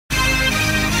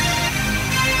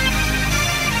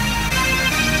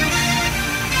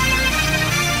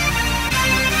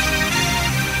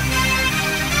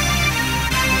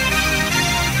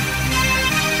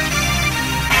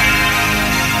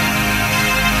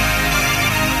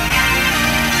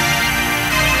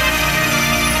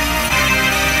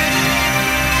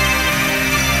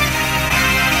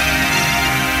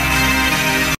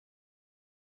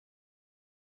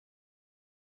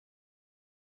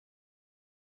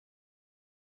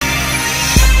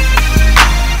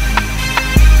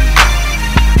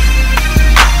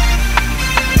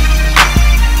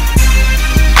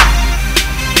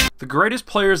greatest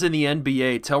players in the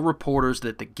NBA tell reporters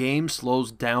that the game slows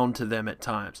down to them at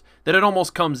times, that it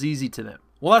almost comes easy to them.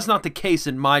 Well, that's not the case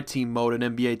in my team mode in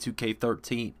NBA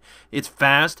 2K13. It's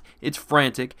fast, it's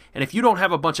frantic, and if you don't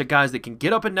have a bunch of guys that can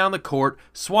get up and down the court,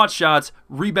 swat shots,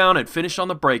 rebound, and finish on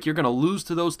the break, you're going to lose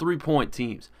to those three-point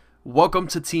teams. Welcome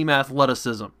to team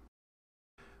athleticism.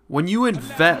 When you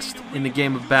invest in the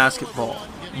game of basketball,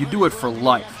 you do it for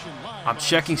life. I'm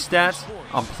checking stats,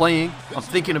 I'm playing, I'm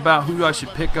thinking about who I should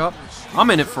pick up.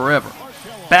 I'm in it forever.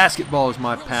 Basketball is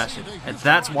my passion, and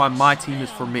that's why my team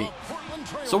is for me.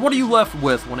 So what are you left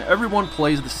with when everyone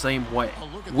plays the same way,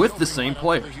 with the same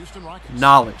players?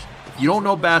 Knowledge. If you don't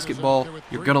know basketball,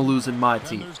 you're going to lose in my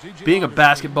team. Being a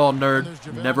basketball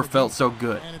nerd never felt so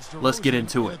good. Let's get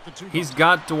into it. He's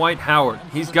got Dwight Howard.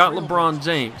 He's got LeBron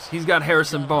James. He's got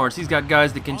Harrison Barnes. He's got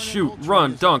guys that can shoot,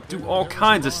 run, dunk, do all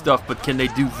kinds of stuff, but can they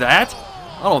do that?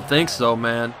 I don't think so,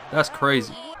 man. That's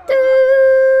crazy.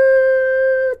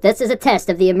 This is a test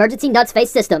of the emergency nuts face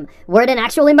system. Were it an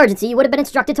actual emergency, you would have been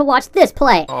instructed to watch this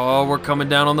play. Oh, we're coming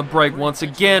down on the break once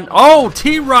again. Oh,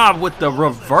 T-Rob with the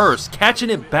reverse, catching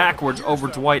it backwards over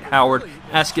Dwight Howard,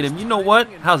 asking him, you know what?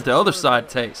 How's the other side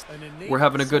taste? We're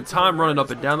having a good time running up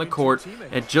and down the court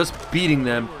and just beating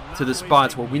them to the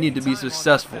spots where we need to be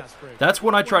successful. That's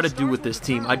what I try to do with this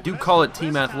team. I do call it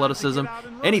team athleticism.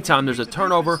 Anytime there's a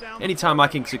turnover, anytime I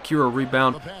can secure a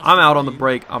rebound, I'm out on the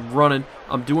break, I'm running,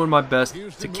 I'm doing my best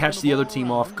to catch the other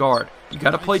team off guard. You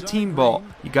got to play team ball.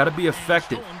 You got to be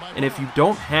effective. And if you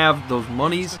don't have those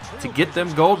monies to get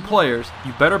them gold players,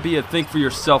 you better be a think for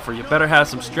yourself, or you better have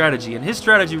some strategy. And his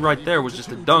strategy right there was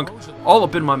just a dunk all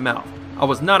up in my mouth. I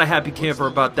was not a happy camper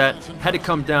about that. Had to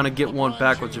come down and get one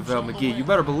back with JaVale McGee. You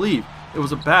better believe it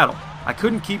was a battle. I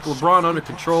couldn't keep LeBron under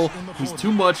control. He's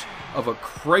too much of a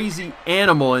crazy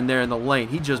animal in there in the lane.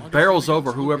 He just barrels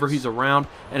over whoever he's around,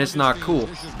 and it's not cool.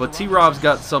 But T-Rob's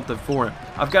got something for him.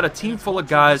 I've got a team full of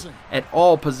guys at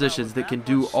all positions that can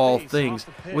do all things,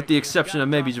 with the exception of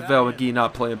maybe JaVale McGee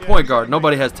not playing point guard.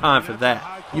 Nobody has time for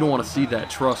that. You don't want to see that,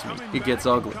 trust me. It gets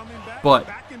ugly. But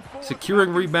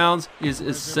securing rebounds is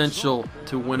essential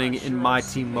to winning in my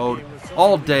team mode.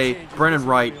 All day, Brennan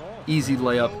Wright, easy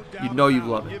layup. You know you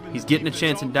love it. He's getting a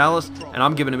chance in Dallas, and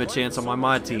I'm giving him a chance on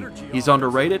my team. He's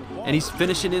underrated, and he's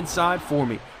finishing inside for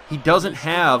me. He doesn't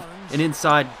have an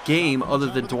inside game other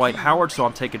than Dwight Howard, so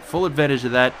I'm taking full advantage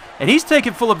of that. And he's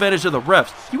taking full advantage of the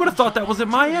refs. You would have thought that was in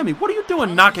Miami. What are you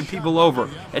doing knocking people over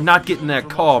and not getting that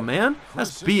call, man?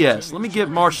 That's BS. Let me get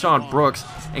Marshawn Brooks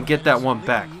and get that one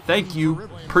back. Thank you.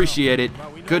 Appreciate it.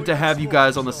 Good to have you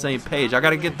guys on the same page. I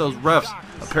got to get those refs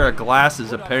a pair of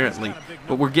glasses, apparently.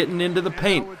 But we're getting into the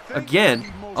paint. Again,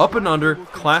 up and under,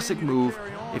 classic move.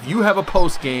 If you have a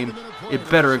post game, it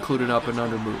better include an up and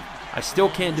under move. I still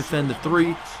can't defend the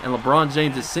three, and LeBron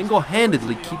James is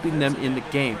single-handedly keeping them in the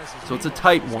game. So it's a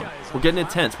tight one. We're getting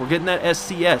intense. We're getting that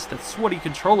SCS, that sweaty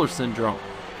controller syndrome.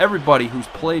 Everybody who's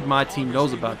played my team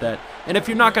knows about that. And if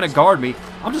you're not going to guard me,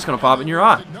 I'm just going to pop in your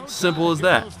eye. Simple as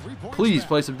that. Please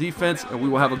play some defense, and we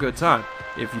will have a good time.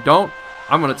 If you don't,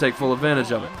 I'm going to take full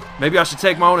advantage of it. Maybe I should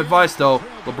take my own advice, though.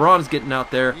 LeBron is getting out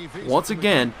there, once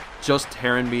again, just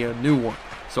tearing me a new one.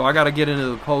 So I got to get into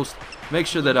the post, make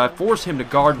sure that I force him to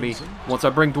guard me. Once I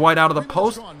bring Dwight out of the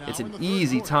post, it's an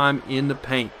easy time in the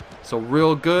paint. So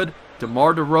real good.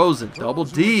 DeMar DeRozan, double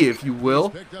D if you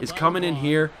will, is coming in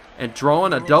here and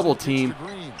drawing a double team.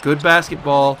 Good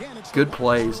basketball, good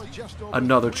plays,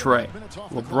 another tray.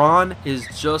 LeBron is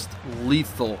just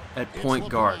lethal at point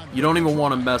guard. You don't even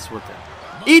want to mess with him.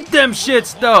 Eat them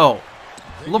shits though!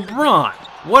 LeBron,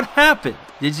 what happened?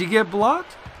 Did you get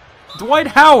blocked? Dwight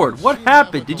Howard, what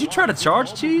happened? Did you try to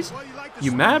charge cheese?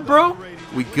 You mad, bro?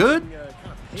 We good?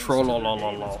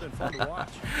 Troll-lo-lo-lo-lo.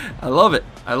 I love it.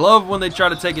 I love when they try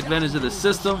to take advantage of the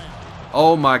system.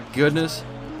 Oh my goodness.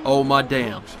 Oh my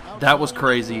damn. That was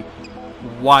crazy.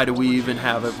 Why do we even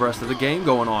have the rest of the game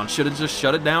going on? Should have just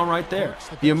shut it down right there.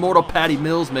 The immortal Patty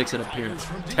Mills makes an appearance.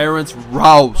 Terrence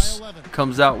Rouse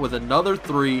comes out with another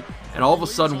three, and all of a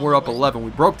sudden we're up 11.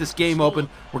 We broke this game open.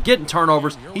 We're getting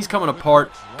turnovers. He's coming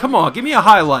apart. Come on, give me a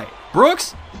highlight.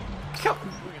 Brooks?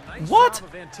 What?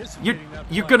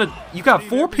 You got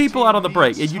 4 people out on the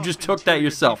break, and you just took that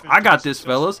yourself. I got this,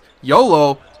 fellas.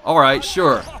 YOLO. All right,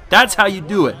 sure. That's how you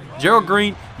do it. Gerald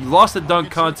Green, you lost the dunk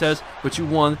contest, but you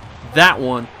won that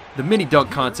one, the mini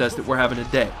dunk contest that we're having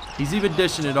today. He's even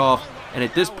dishing it off, and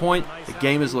at this point, the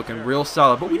game is looking real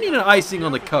solid. But we need an icing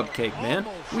on the cupcake, man.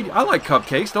 I like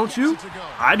cupcakes, don't you?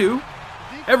 I do.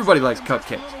 Everybody likes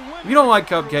cupcakes. If you don't like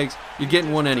cupcakes, you're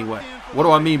getting one anyway. What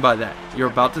do I mean by that? You're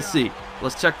about to see.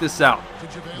 Let's check this out.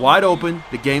 Wide open,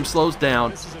 the game slows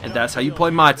down, and that's how you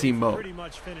play my team mode.